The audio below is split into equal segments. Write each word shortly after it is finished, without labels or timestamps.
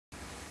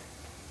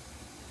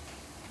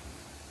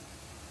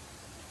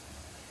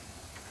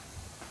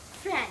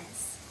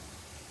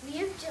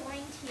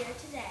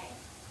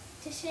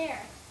to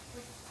share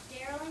with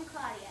Darryl and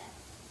Claudia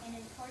an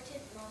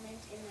important moment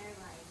in their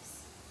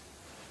lives.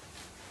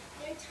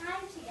 Their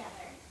time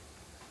together,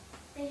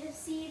 they have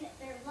seen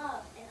their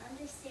love and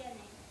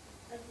understanding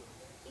of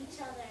each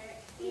other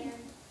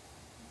and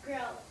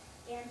grow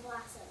and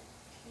blossom.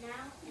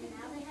 Now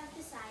they have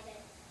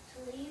decided to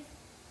leave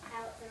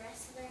out the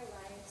rest of their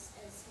lives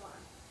as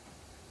one.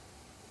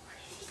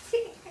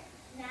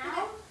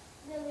 Now,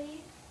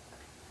 Lily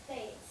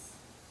Bates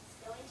is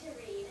going to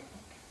read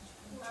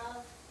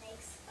Love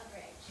Makes a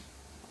Bridge.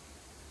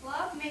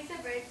 Love makes a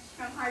bridge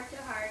from heart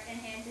to heart and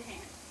hand to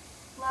hand.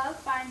 Love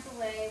finds a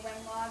way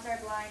when laws are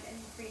blind and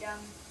freedom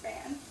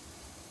banned.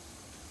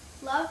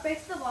 Love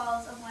breaks the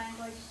walls of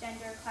language,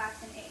 gender, class,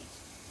 and age.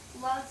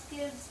 Love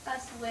gives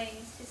us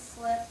wings to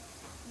slip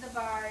the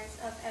bars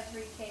of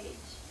every cage.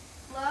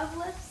 Love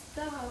lifts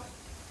the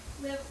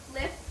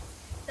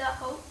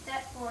hope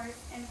that force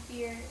and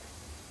fear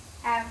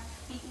have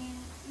beaten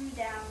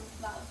down.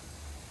 Love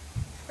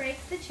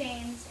breaks the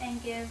chains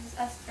and gives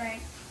us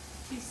strength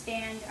to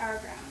stand our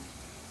ground.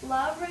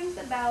 Love rings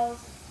the bells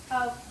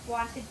of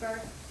wanted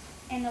birth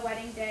in the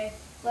wedding day.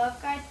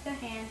 Love guides the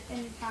hand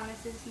and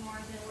promises more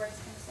than words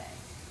can say.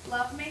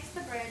 Love makes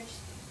the bridge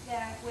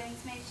that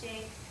winds may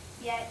shake,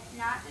 yet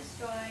not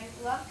destroy.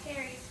 Love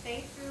carries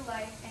faith through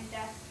life and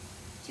death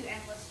to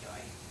endless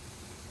joy.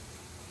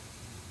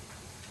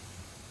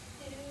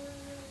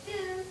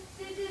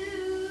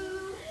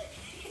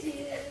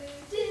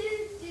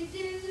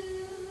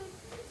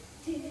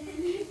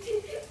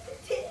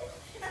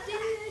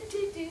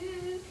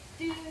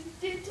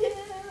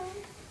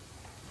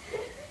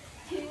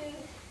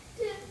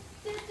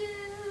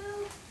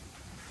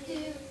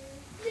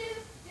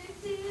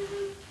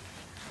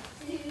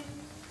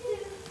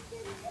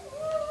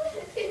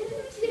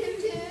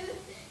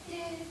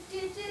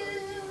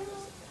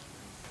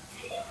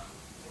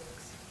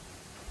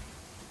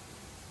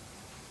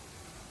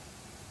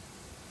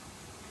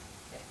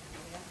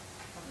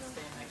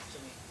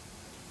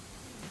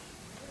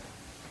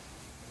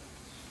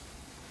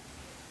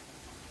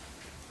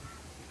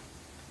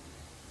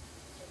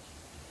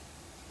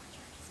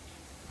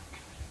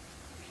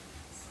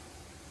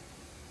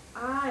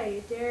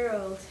 I,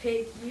 Darryl,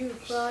 take you,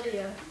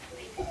 Claudia,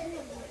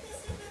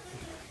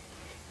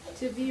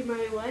 to be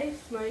my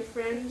wife, my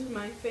friend,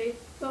 my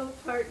faithful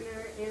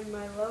partner, and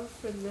my love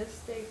from this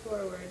day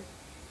forward.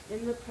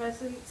 In the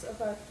presence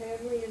of our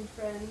family and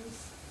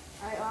friends,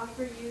 I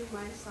offer you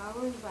my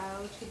solemn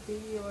vow to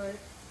be your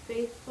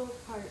faithful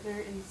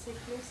partner in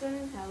sickness and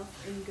in health,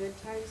 in good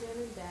times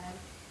and in bad,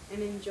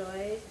 and in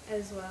joy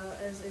as well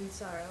as in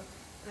sorrow.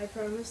 I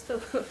promise to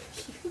love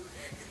you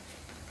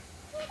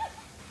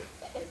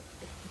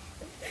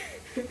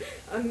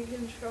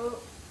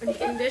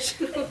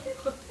unconditional.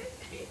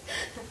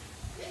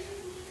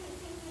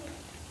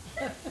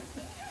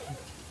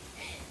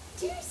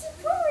 To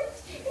support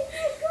in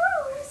your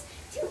goals,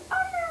 to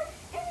honor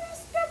and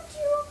respect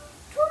you,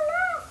 to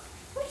laugh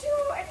with you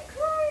and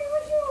cry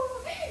with you,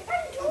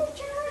 and to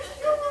cherish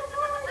you.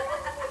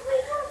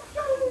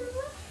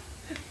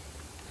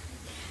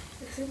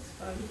 This is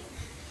fun.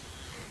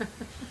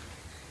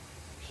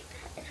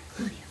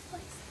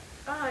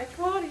 I,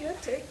 Claudia,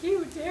 take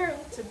you,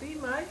 Darryl, to be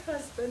my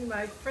husband,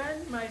 my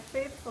friend, my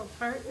faithful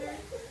partner,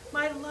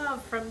 my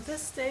love from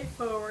this day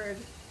forward.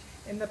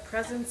 In the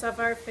presence of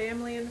our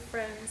family and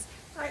friends,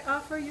 I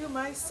offer you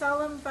my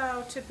solemn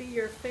vow to be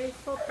your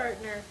faithful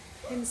partner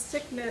in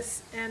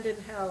sickness and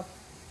in health,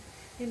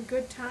 in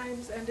good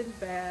times and in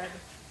bad,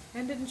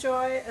 and in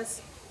joy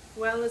as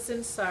well as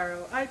in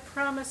sorrow. I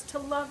promise to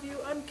love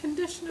you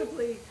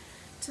unconditionally,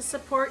 to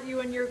support you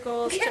in your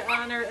goals, to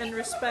honor and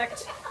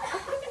respect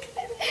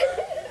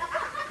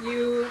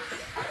you,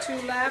 to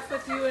laugh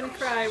with you and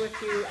cry with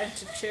you, and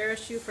to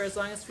cherish you for as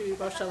long as we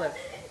both shall live.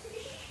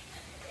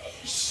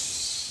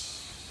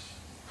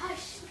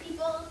 Hush,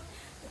 people.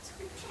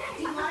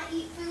 Do you want to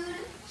eat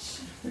food?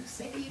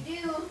 If you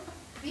do,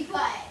 be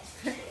quiet.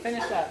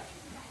 Finish up.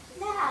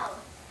 Now,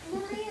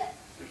 Lily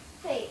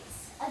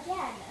Bates,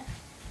 again.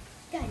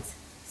 Guys,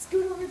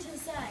 scoot over to the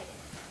side.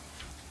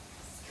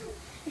 Scoot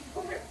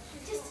over.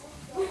 Just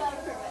move out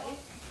of her way.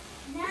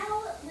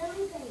 Now,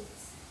 Lily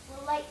Bates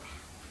will light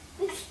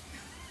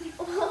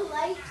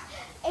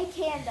a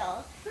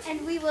candle,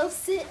 and we will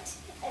sit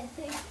and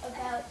think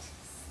about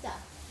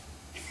stuff.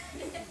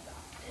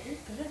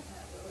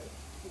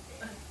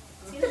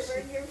 It's gonna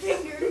burn your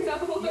finger. No. You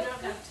don't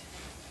have to.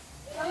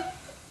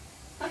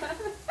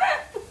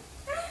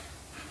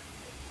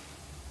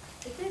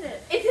 It did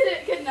it. It did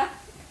it good enough.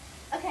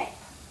 Okay.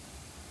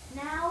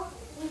 Now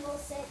we will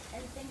sit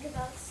and think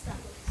about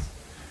stuff.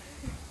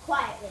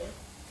 Quietly,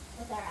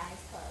 with our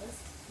eyes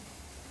closed.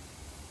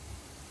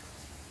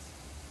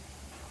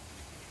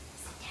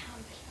 Sit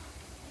down, people.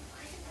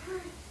 Why is it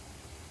burn?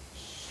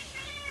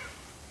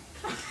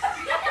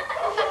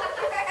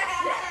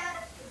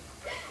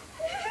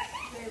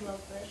 I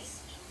love this.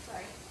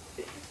 Sorry.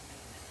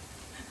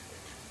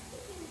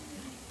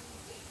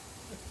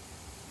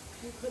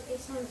 You put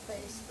this on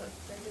Facebook.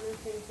 They're gonna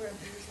think we're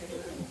abusing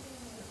them.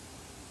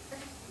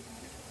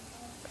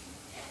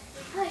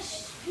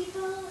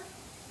 People,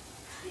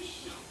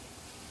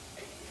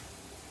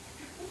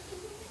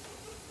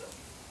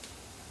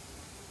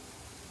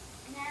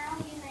 now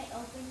you may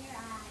open your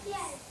eyes.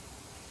 Yes.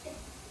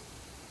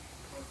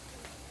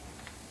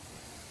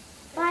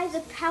 By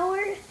the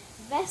power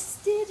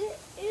vested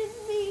in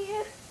me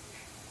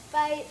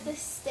by the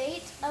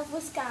state of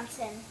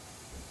Wisconsin,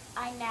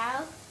 I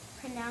now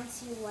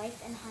pronounce you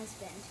wife and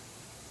husband.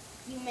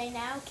 You may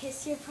now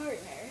kiss your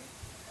partner.